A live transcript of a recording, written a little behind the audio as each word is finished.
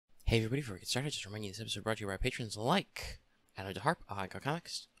Hey everybody, before we get started, just remind you this episode brought to you by patrons like Adam DeHarp, Ahiko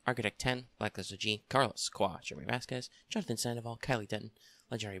Comics, Architect 10, Black Lizard G, Carlos, Qua, Jeremy Vasquez, Jonathan Sandoval, Kylie Denton,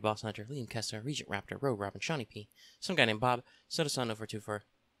 Legendary Boss Hunter, Liam Kessler, Regent Raptor, Rogue Robin, Shawnee P, some guy named Bob, Sodasan0424,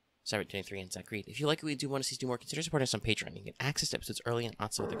 Cyber23, and Zach Reed. If you like what we do want to see us do more, consider supporting us on Patreon. You can get access to episodes early and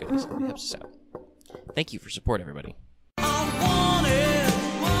lots of other goodies. It really helps us out. Thank you for support, everybody.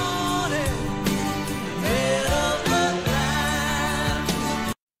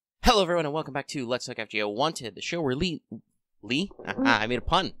 Hello everyone and welcome back to Let's Talk FGO Wanted, the show where I made a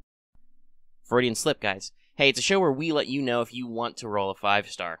pun. Freudian slip, guys. Hey, it's a show where we let you know if you want to roll a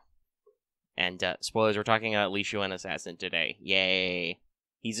 5-star. And, spoilers, we're talking about Li Shuwen Assassin today. Yay.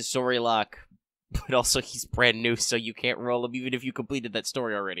 He's a story lock, but also he's brand new, so you can't roll him even if you completed that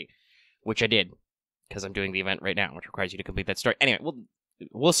story already. Which I did, because I'm doing the event right now, which requires you to complete that story. Anyway,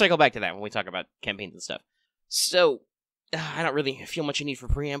 we'll cycle back to that when we talk about campaigns and stuff. So, I don't really feel much need for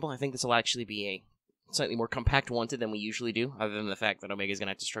preamble. I think this will actually be a slightly more compact Wanted than we usually do, other than the fact that Omega's going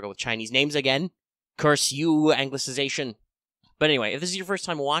to have to struggle with Chinese names again. Curse you, Anglicization. But anyway, if this is your first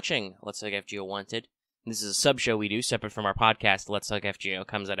time watching Let's Talk FGO Wanted, this is a sub-show we do, separate from our podcast, Let's Talk FGO.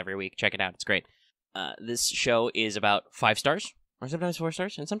 Comes out every week. Check it out. It's great. This show is about 5 stars, or sometimes 4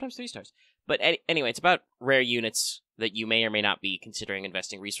 stars, and sometimes 3 stars. But anyway, it's about rare units that you may or may not be considering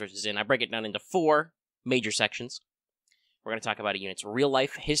investing resources in. I break it down into 4 major sections. We're going to talk about a unit's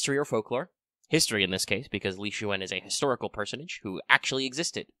real-life history or folklore. History in this case, because Li Shuwen is a historical personage who actually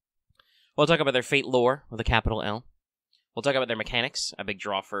existed. We'll talk about their fate lore, with a capital L. We'll talk about their mechanics, a big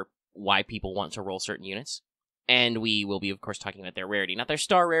draw for why people want to roll certain units. And we will be, of course, talking about their rarity. Not their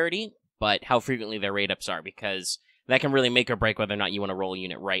star rarity, but how frequently their rate-ups are, because that can really make or break whether or not you want to roll a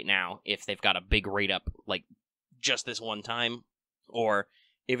unit right now, if they've got a big rate-up, like, just this one time, or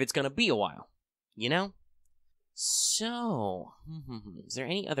if it's going to be a while. You know? So, is there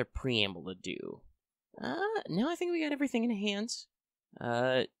any other preamble to do? No, I think we got everything in hands.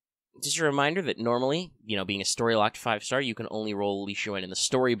 Just a reminder that normally, being a story-locked 5-star, you can only roll Li Shuwen in the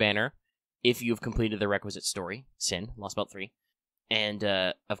story banner if you've completed the requisite story, Sin, Lost Belt 3. And,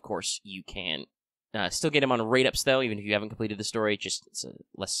 of course, you can still get him on rate-ups, though, even if you haven't completed the story, just it's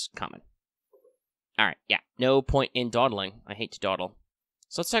less common. Alright, yeah, no point in dawdling. I hate to dawdle.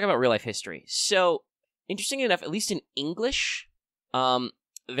 So let's talk about real-life history. So, interesting enough, at least in English,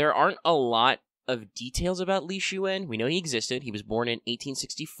 there aren't a lot of details about Li Shuwen. We know he existed. He was born in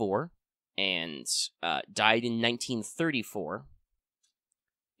 1864 and died in 1934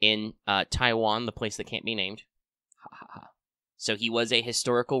 in Taiwan, the place that can't be named. Ha ha ha. So he was a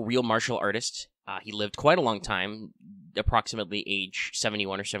historical, real martial artist. He lived quite a long time, approximately age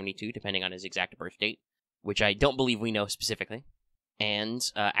 71 or 72, depending on his exact birth date, which I don't believe we know specifically. And,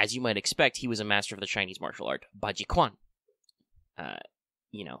 as you might expect, he was a master of the Chinese martial art, Baji Quan.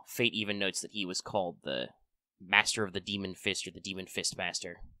 Fate even notes that he was called the Master of the Demon Fist, or the Demon Fist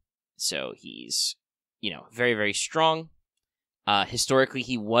Master. So he's, very, very strong. Historically,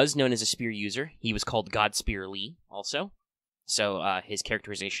 he was known as a spear user. He was called God Spear Li, also. So, his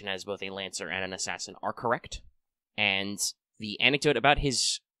characterization as both a lancer and an assassin are correct. And the anecdote about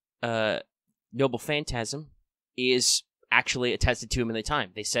his, noble phantasm is actually attested to him in the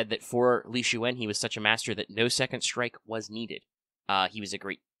time. They said that for Li Shuwen, he was such a master that no second strike was needed. He was a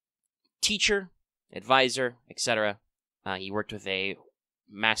great teacher, advisor, etc. He worked with a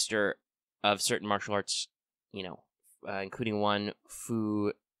master of certain martial arts, including one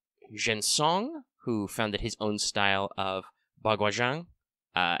Fu Zhensong, who founded his own style of Baguazhang,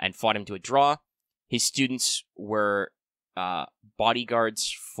 and fought him to a draw. His students were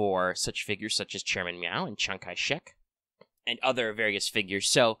bodyguards for such figures such as Chairman Mao and Chiang Kai-shek, and other various figures.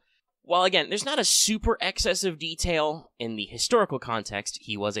 So, while again, there's not a super excess of detail in the historical context,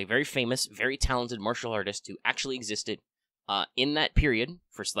 he was a very famous, very talented martial artist who actually existed in that period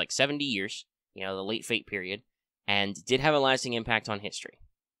for like 70 years, the late Fate period, and did have a lasting impact on history.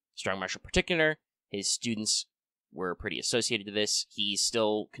 Strong martial practitioner, his students were pretty associated to this. He's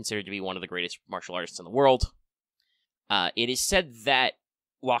still considered to be one of the greatest martial artists in the world. It is said that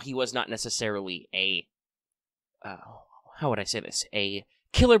while he was not necessarily a how would I say this? A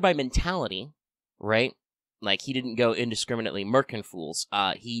killer by mentality, right? Like, he didn't go indiscriminately murking fools.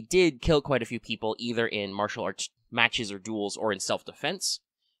 He did kill quite a few people, either in martial arts matches or duels, or in self-defense,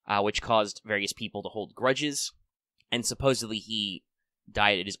 which caused various people to hold grudges. And supposedly he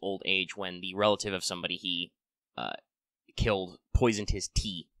died at his old age when the relative of somebody he killed poisoned his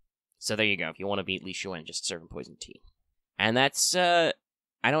tea. So there you go. If you want to beat Li Shuwen, just serve him poisoned tea. And that's,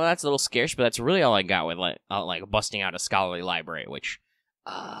 I know that's a little scarce, but that's really all I got with, like busting out a scholarly library, which,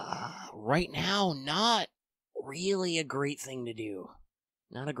 right now, not really a great thing to do.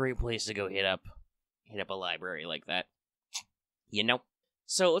 Not a great place to go hit up a library like that. You know?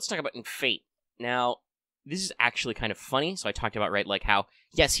 So let's talk about in Fate. Now, this is actually kind of funny. So I talked about, right, like how,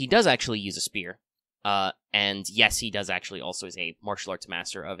 yes, he does actually use a spear. And yes, he does actually also is a martial arts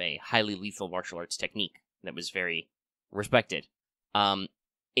master of a highly lethal martial arts technique that was very respected.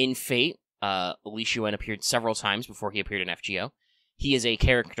 In Fate, Li Shuwen appeared several times before he appeared in FGO. He is a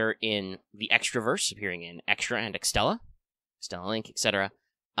character in the Extraverse, appearing in Extra and Extella, Stella Link, etc.,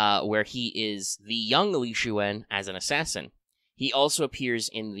 where he is the young Li Shuwen as an assassin. He also appears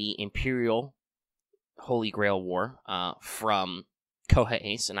in the Imperial Holy Grail War from Koha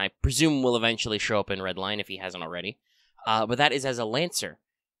Ace, and I presume will eventually show up in Redline if he hasn't already. But that is as a Lancer.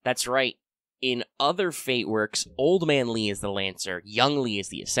 That's right. In other Fate works, Old Man Li is the Lancer, Young Li is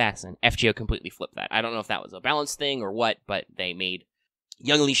the Assassin. FGO completely flipped that. I don't know if that was a balance thing or what, but they made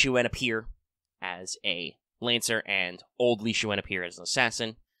Young Li Shuwen appear as a Lancer and Old Li Shuwen appear as an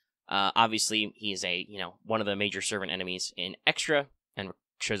Assassin. Obviously, he is one of the major servant enemies in Extra, and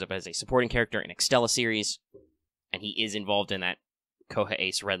shows up as a supporting character in Extella series, and he is involved in that Koha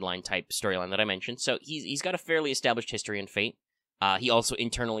Ace Redline type storyline that I mentioned. So he's got a fairly established history in Fate. He also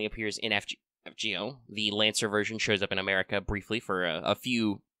internally appears in FGO. The Lancer version shows up in America briefly for a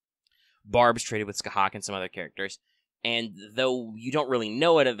few barbs traded with Skahak and some other characters. And though you don't really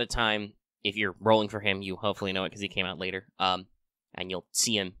know it at the time, if you're rolling for him, you hopefully know it because he came out later. And you'll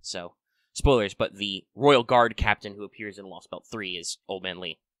see him, so spoilers, but the Royal Guard captain who appears in Lost Belt 3 is Old Man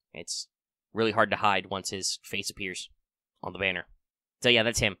Li. It's really hard to hide once his face appears on the banner. So yeah,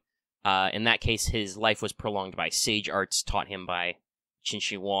 that's him. In that case, his life was prolonged by sage arts taught him by Qin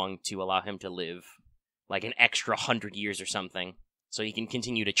Shi Huang to allow him to live like an extra 100 years or something, so he can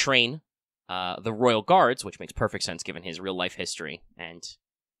continue to train the Royal Guards, which makes perfect sense given his real-life history, and,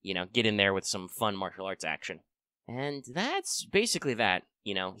 get in there with some fun martial arts action. And that's basically that.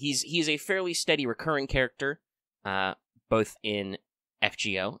 He's a fairly steady recurring character, both in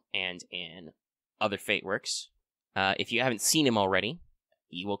FGO and in other Fate works. If you haven't seen him already,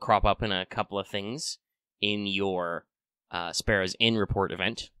 he will crop up in a couple of things in your Sparrow's Inn report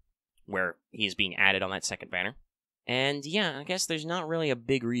event, where he is being added on that second banner. And yeah, I guess there's not really a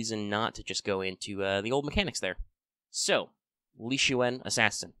big reason not to just go into the old mechanics there. So, Li Shuwen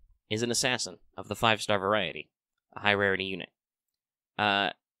Assassin is an assassin of the 5-star variety. A high rarity unit.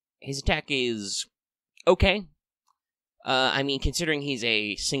 His attack is okay. Considering he's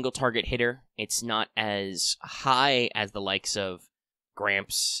a single target hitter, it's not as high as the likes of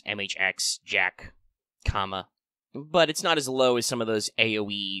Gramps, MHX, Jack, but it's not as low as some of those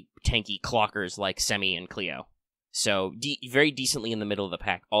AoE tanky clockers like Semi and Cleo. So, very decently in the middle of the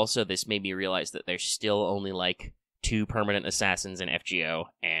pack. Also, this made me realize that there's still only like 2 permanent assassins in FGO,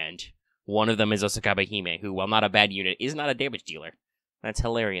 and one of them is Osakabe Hime, who, while not a bad unit, is not a damage dealer. That's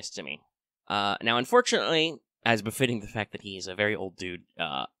hilarious to me. Now, unfortunately, as befitting the fact that he is a very old dude,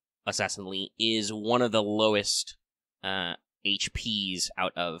 Assassin Li is one of the lowest HPs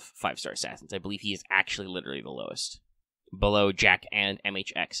out of 5-star assassins. I believe he is actually literally the lowest, below Jack and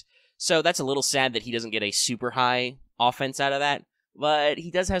MHX. So that's a little sad that he doesn't get a super high offense out of that, but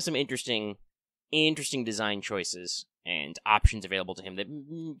he does have some interesting design choices and options available to him that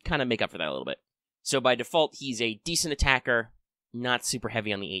kind of make up for that a little bit. So by default, he's a decent attacker, not super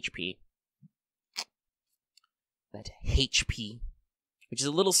heavy on the HP. That HP, which is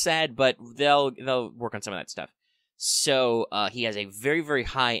a little sad, but they'll work on some of that stuff. So he has a very, very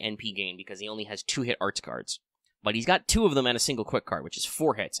high NP gain because he only has 2-hit arts cards. But he's got 2 of them and a single quick card, which is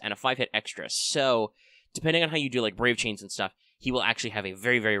 4 hits and a 5-hit extra. So depending on how you do like Brave Chains and stuff, he will actually have a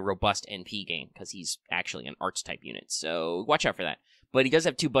very, very robust NP gain, because he's actually an arts-type unit, so watch out for that. But he does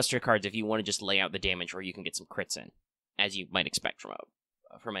have 2 Buster cards if you want to just lay out the damage where you can get some crits in, as you might expect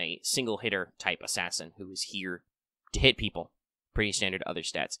from a single-hitter type assassin who is here to hit people. Pretty standard other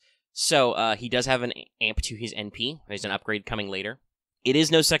stats. So, he does have an amp to his NP. There's an upgrade coming later. It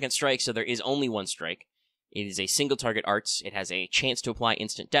is no second strike, so there is only 1 strike. It is a single-target arts. It has a chance to apply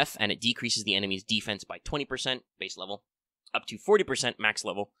instant death, and it decreases the enemy's defense by 20% base level, up to 40% max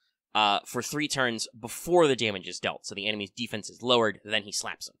level, for 3 turns before the damage is dealt. So the enemy's defense is lowered, then he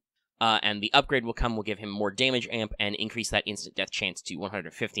slaps him. And the upgrade will give him more damage amp and increase that instant death chance to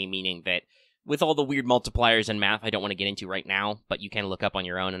 150, meaning that with all the weird multipliers and math I don't want to get into right now, but you can look up on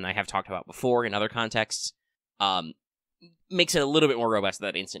your own, and I have talked about before in other contexts, makes it a little bit more robust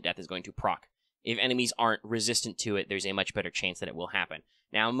that instant death is going to proc. If enemies aren't resistant to it, there's a much better chance that it will happen.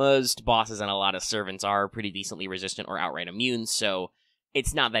 Now, most bosses and a lot of servants are pretty decently resistant or outright immune, so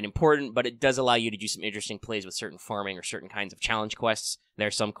it's not that important, but it does allow you to do some interesting plays with certain farming or certain kinds of challenge quests. There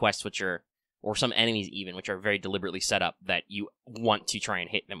are some quests which are or some enemies even, which are very deliberately set up that you want to try and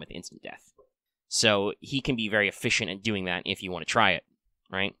hit them with instant death. So he can be very efficient at doing that if you want to try it,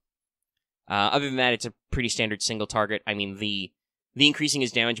 right? Other than that, it's a pretty standard single target. I mean, the increasing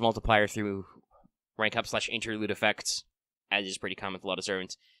his damage multiplier through rank up / interlude effects, as is pretty common with a lot of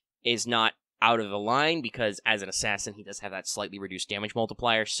servants, is not out of the line, because as an assassin, he does have that slightly reduced damage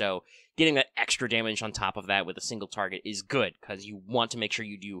multiplier, so getting that extra damage on top of that with a single target is good, because you want to make sure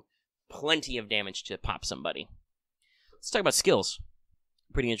you do plenty of damage to pop somebody. Let's talk about skills.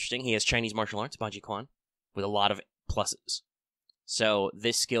 Pretty interesting. He has Chinese martial arts, Baji Quan, with a lot of pluses. So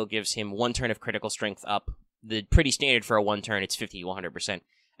this skill gives him 1 turn of critical strength up. The pretty standard for a 1 turn, it's 50 to 100%,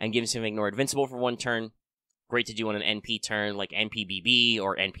 and gives him Ignore Invincible for 1 turn. Great to do on an NP turn, like NPBB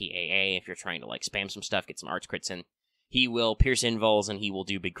or NPAA, if you're trying to like spam some stuff, get some arts crits in. He will pierce invuls, and he will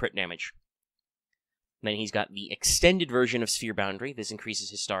do big crit damage. Then he's got the extended version of Sphere Boundary. This increases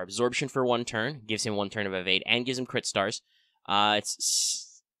his star absorption for 1 turn, gives him 1 turn of evade, and gives him crit stars.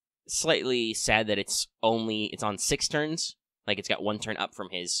 It's slightly sad that it's on 6 turns. Like, it's got 1 turn up from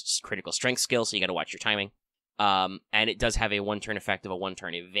his critical strength skill, so you gotta watch your timing. And it does have a 1 turn effect of a 1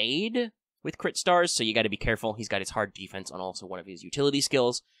 turn evade with crit stars, so you gotta be careful. He's got his hard defense on also one of his utility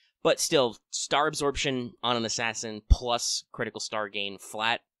skills, but still, star absorption on an assassin plus critical star gain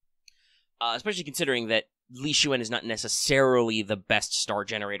flat. Especially considering that Li Shuwen is not necessarily the best star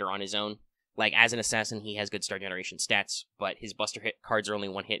generator on his own. Like, as an assassin, he has good star generation stats, but his buster hit cards are only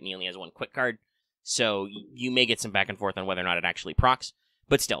 1 hit, and he only has 1 quick card. So you may get some back and forth on whether or not it actually procs.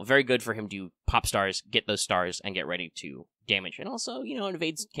 But still, very good for him to pop stars, get those stars, and get ready to damage. And also,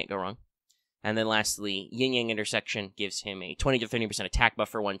 invades can't go wrong. And then lastly, Yin-Yang Intersection gives him a 20 to 30% attack buff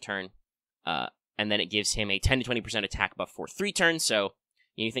for 1 turn. And then it gives him a 10 to 20% attack buff for 3 turns. So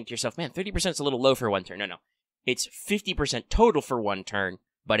you think to yourself, man, 30% is a little low for 1 turn. No. It's 50% total for 1 turn,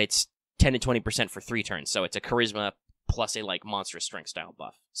 but it's 10 to 20% for 3 turns. So it's a charisma plus a monstrous strength style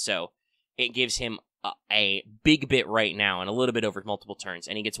buff. So it gives him a big bit right now and a little bit over multiple turns,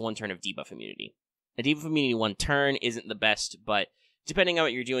 and he gets 1 turn of debuff immunity. A debuff immunity 1 turn isn't the best, but depending on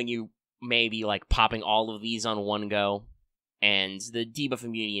what you're doing, you may be popping all of these on 1 go, and the debuff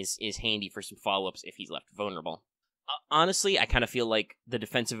immunity is handy for some follow-ups if he's left vulnerable. Honestly, I kind of feel like the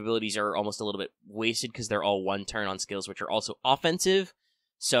defensive abilities are almost a little bit wasted because they're all 1 turn on skills, which are also offensive,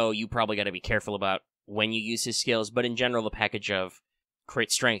 so you probably got to be careful about when you use his skills, but in general, the package of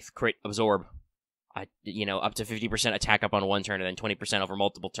crit strength, crit absorb, up to 50% attack up on 1 turn and then 20% over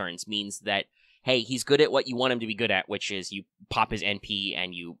multiple turns means that, hey, he's good at what you want him to be good at, which is you pop his NP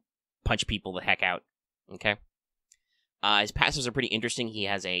and you punch people the heck out, okay? His passives are pretty interesting. He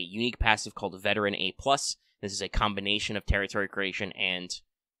has a unique passive called Veteran A+. This is a combination of territory creation and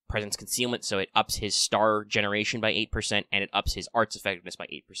presence concealment, so it ups his star generation by 8%, and it ups his arts effectiveness by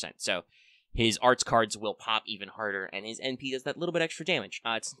 8%. So his arts cards will pop even harder, and his NP does that little bit extra damage.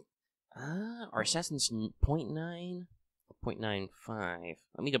 Our assassin's 0.9? 0.95.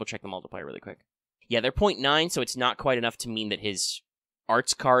 Let me double check the multiplier really quick. Yeah, they're 0.9, so it's not quite enough to mean that his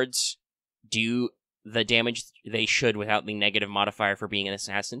arts cards do the damage they should without the negative modifier for being an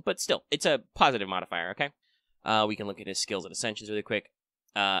assassin, but still, it's a positive modifier, okay? We can look at his skills and ascensions really quick.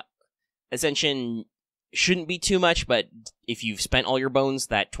 Ascension shouldn't be too much, but if you've spent all your bones,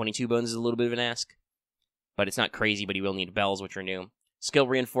 that 22 bones is a little bit of an ask. But it's not crazy, but he will need bells, which are new. Skill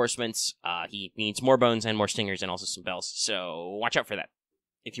reinforcements, he needs more bones and more stingers and also some bells, so watch out for that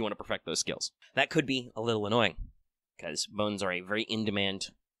if you want to perfect those skills. That could be a little annoying, because bones are a very in-demand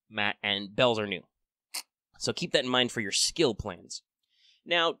mat, and bells are new. So keep that in mind for your skill plans.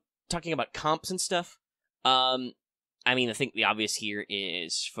 Now, talking about comps and stuff, I think the obvious here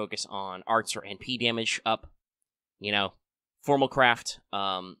is focus on arts or NP damage up. Formal craft,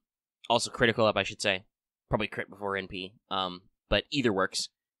 also critical up, I should say. Probably crit before NP, but either works.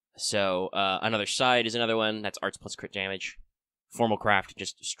 So, another side is another one. That's arts plus crit damage. Formal craft,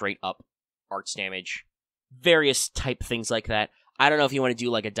 just straight up arts damage. Various type things like that. I don't know if you want to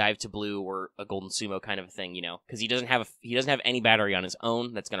do a dive to blue or a golden sumo kind of a thing, because he doesn't have any battery on his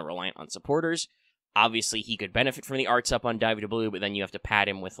own. That's going to rely on supporters. Obviously, he could benefit from the arts up on dive to blue, but then you have to pad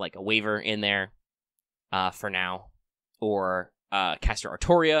him with a waiver in there for now, or Caster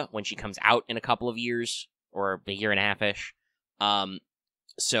Artoria when she comes out in a couple of years or a year and a half-ish.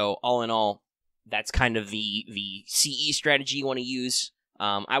 So all in all, that's kind of the CE strategy you want to use.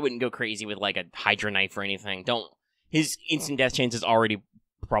 I wouldn't go crazy with a Hydra Knife or anything. His instant death chance is already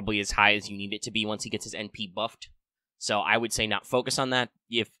probably as high as you need it to be once he gets his NP buffed. So I would say not focus on that.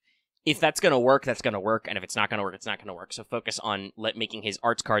 If that's going to work, that's going to work. And if it's not going to work, it's not going to work. So focus on making his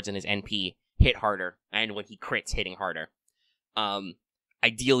arts cards and his NP hit harder. And when he crits, hitting harder.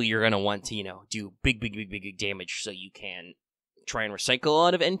 ideally you're going to want to, do big damage so you can try and recycle a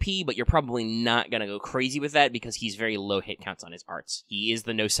lot of NP, but you're probably not going to go crazy with that because he's very low hit counts on his arts. He is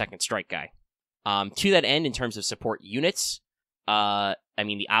the no second strike guy. To that end, in terms of support units, the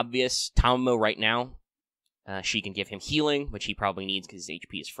obvious, Tamamo right now, she can give him healing, which he probably needs because his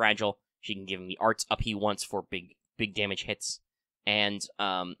HP is fragile. She can give him the arts up he wants for big damage hits. And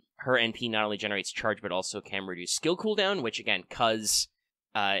her NP not only generates charge, but also can reduce skill cooldown, which again, because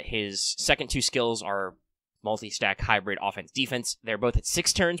his second 2 skills are multi-stack hybrid offense-defense, they're both at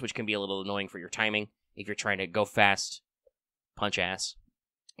 6 turns, which can be a little annoying for your timing if you're trying to go fast, punch ass.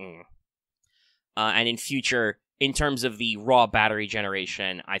 And in future, in terms of the raw battery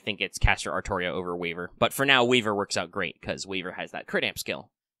generation, I think it's Caster Artoria over Waver. But for now, Waver works out great, because Waver has that crit amp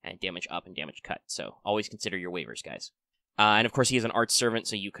skill, and damage up and damage cut, so always consider your Wavers, guys. And of course, he has an Arts Servant,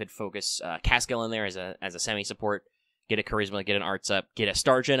 so you could focus Caskill in there as a semi-support, get a Charisma, get an Arts up, get a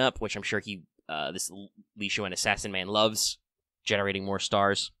Star Gen up, which I'm sure this Li Shuwen Assassin man loves, generating more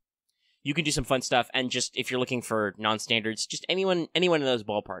stars. You can do some fun stuff, and just, if you're looking for non-standards, just anyone in those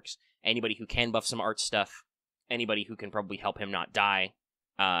ballparks. Anybody who can buff some art stuff, anybody who can probably help him not die,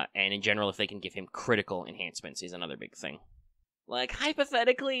 and in general, if they can give him critical enhancements is another big thing. Like,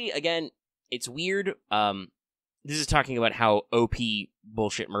 hypothetically, again, it's weird, this is talking about how OP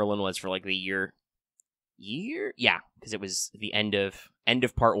bullshit Merlin was for, like, the year? Yeah, because it was the end of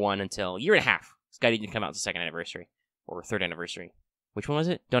part 1 until year and a half. This guy didn't come out until 2nd anniversary, or 3rd anniversary. Which one was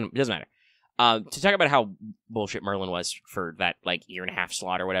it? It doesn't matter. To talk about how bullshit Merlin was for that, like, year and a half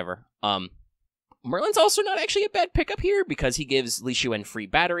slot or whatever, Merlin's also not actually a bad pickup here, because he gives Li Shuwen free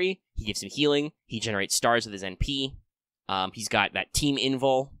battery, he gives him healing, he generates stars with his NP, he's got that team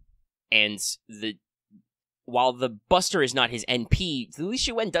invul, and while the Buster is not his NP, the Li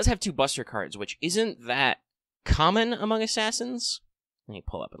Shuwen does have 2 Buster cards, which isn't that common among assassins. Let me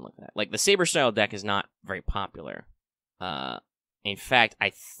pull up and look at that. Like, the Saber-style deck is not very popular. In fact,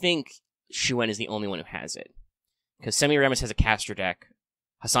 I think Shuwen is the only one who has it. Because Semiramis has a caster deck,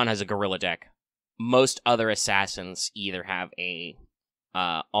 Hassan has a gorilla deck. Most other assassins either have a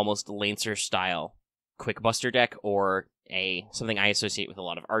almost Lancer-style quick Buster deck, or something I associate with a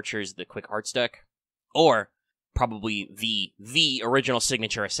lot of archers, the quick arts deck, or probably the original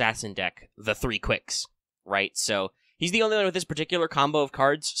signature assassin deck, the 3 quicks, right? So he's the only one with this particular combo of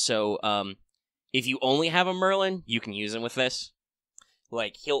cards, so if you only have a Merlin, you can use him with this.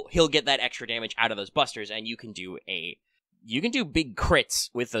 Like, he'll get that extra damage out of those busters, and you can do big crits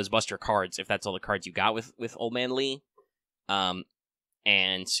with those buster cards if that's all the cards you got with Old Man Li.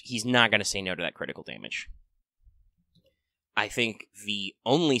 And he's not going to say no to that critical damage. I think the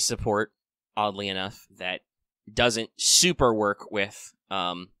only support, oddly enough, that doesn't super work with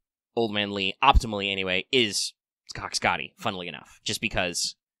Old Man Li, optimally anyway, is Scotty, funnily enough. Just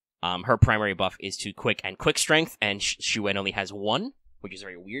because her primary buff is to quick and quick strength, and Shuwen only has 1, which is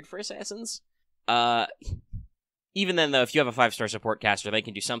very weird for assassins. Even then, though, if you have a 5-star support caster, they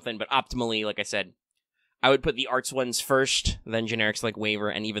can do something, but optimally, like I said, I would put the arts ones first, then generics like Waver,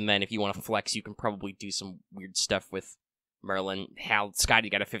 and even then, if you want to flex, you can probably do some weird stuff with Merlin. Hell, Scotty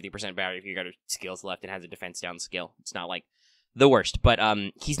got a 50% battery if you got her skills left and has a defense down skill. It's not, like, the worst, but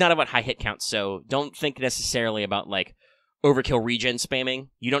he's not about high hit counts, so don't think necessarily about, like, overkill regen spamming.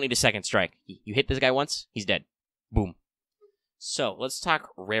 You don't need a second strike. You hit this guy once, he's dead. Boom. So, let's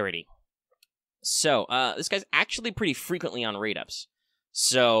talk rarity. So, this guy's actually pretty frequently on raid-ups.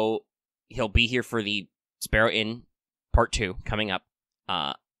 So, he'll be here for the Sparrow Inn Part 2 coming up.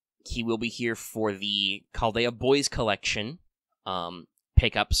 He will be here for the Chaldea Boys Collection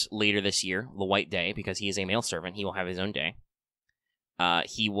pickups later this year, the White Day, because he is a male servant. He will have his own day.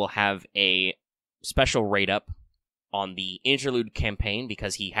 He will have a special raid-up on the Interlude campaign,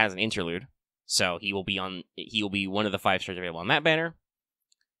 because he has an Interlude. So, he will be one of the 5 stars available on that banner.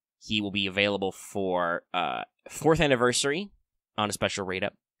 He will be available for 4th anniversary on a special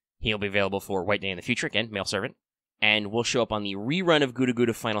raid-up. He'll be available for White Day in the future, again, male servant. And will show up on the rerun of Guda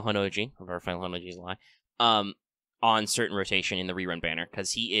Guda Final Honoji, or Final Honoji is a lie, on certain rotation in the rerun banner,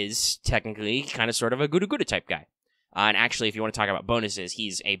 because he is technically kind of sort of a Guda Guda type guy. And actually, if you want to talk about bonuses,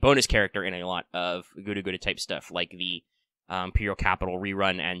 he's a bonus character in a lot of Guda Guda type stuff, like the Imperial Capital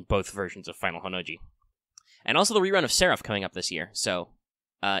rerun and both versions of Final Honoji. And also the rerun of Seraph coming up this year, so...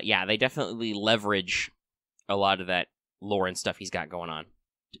 yeah, they definitely leverage a lot of that lore and stuff he's got going on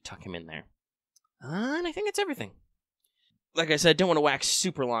to tuck him in there. And I think that's everything. Like I said, don't want to wax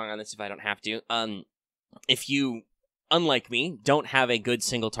super long on this if I don't have to. If you, unlike me, don't have a good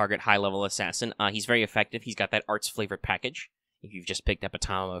single-target high-level assassin, he's very effective. He's got that arts-flavored package, if you've just picked up a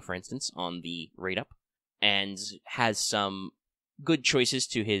Tamamo, for instance, on the raid-up, and has some good choices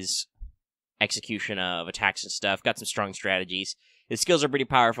to his execution of attacks and stuff. Got some strong strategies. His skills are pretty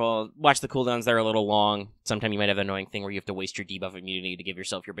powerful. Watch the cooldowns, they're a little long. Sometimes you might have an annoying thing where you have to waste your debuff immunity to give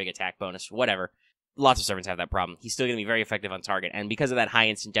yourself your big attack bonus. Whatever. Lots of servants have that problem. He's still going to be very effective on target. And because of that high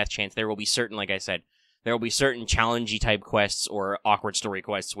instant death chance, there will be certain, like I said, there will be certain challengey type quests or awkward story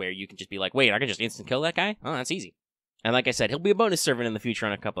quests where you can just be like, wait, I can just instant kill that guy? Oh, that's easy. And like I said, he'll be a bonus servant in the future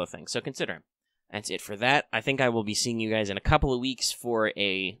on a couple of things, so consider him. That's it for that. I think I will be seeing you guys in a couple of weeks for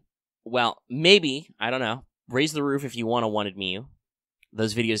a, well, maybe, I don't know, Raise the Roof if you want a Wanted Miyu.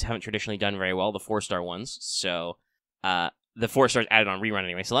 Those videos haven't traditionally done very well, the 4-star ones, so the 4 stars added on rerun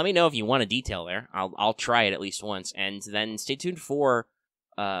anyway. So let me know if you want a detail there. I'll try it at least once, and then stay tuned for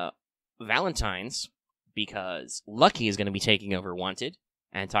Valentine's, because Lucky is going to be taking over Wanted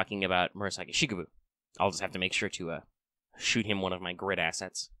and talking about Murasaki Shikubu. I'll just have to make sure to shoot him one of my grid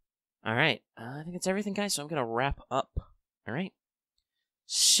assets. All right, I think that's everything, guys, so I'm going to wrap up. All right.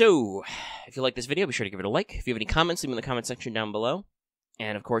 So, if you like this video, be sure to give it a like. If you have any comments, leave them in the comment section down below.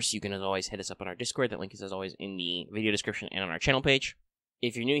 And, of course, you can, as always, hit us up on our Discord. That link is, as always, in the video description and on our channel page.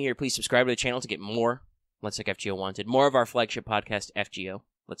 If you're new here, please subscribe to the channel to get more Let's Talk FGO Wanted, more of our flagship podcast, FGO,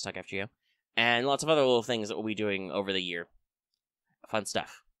 Let's Talk FGO, and lots of other little things that we'll be doing over the year. Fun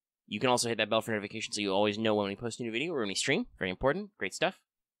stuff. You can also hit that bell for notifications so you always know when we post a new video or when we stream. Very important. Great stuff.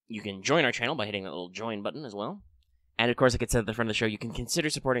 You can join our channel by hitting that little join button as well. And, of course, like I said at the front of the show, you can consider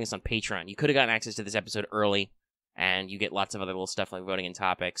supporting us on Patreon. You could have gotten access to this episode early, and you get lots of other little stuff like voting in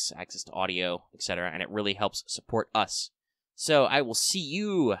topics, access to audio, etc., and it really helps support us. So I will see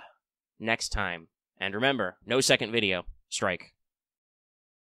you next time. And remember, no second video. Strike.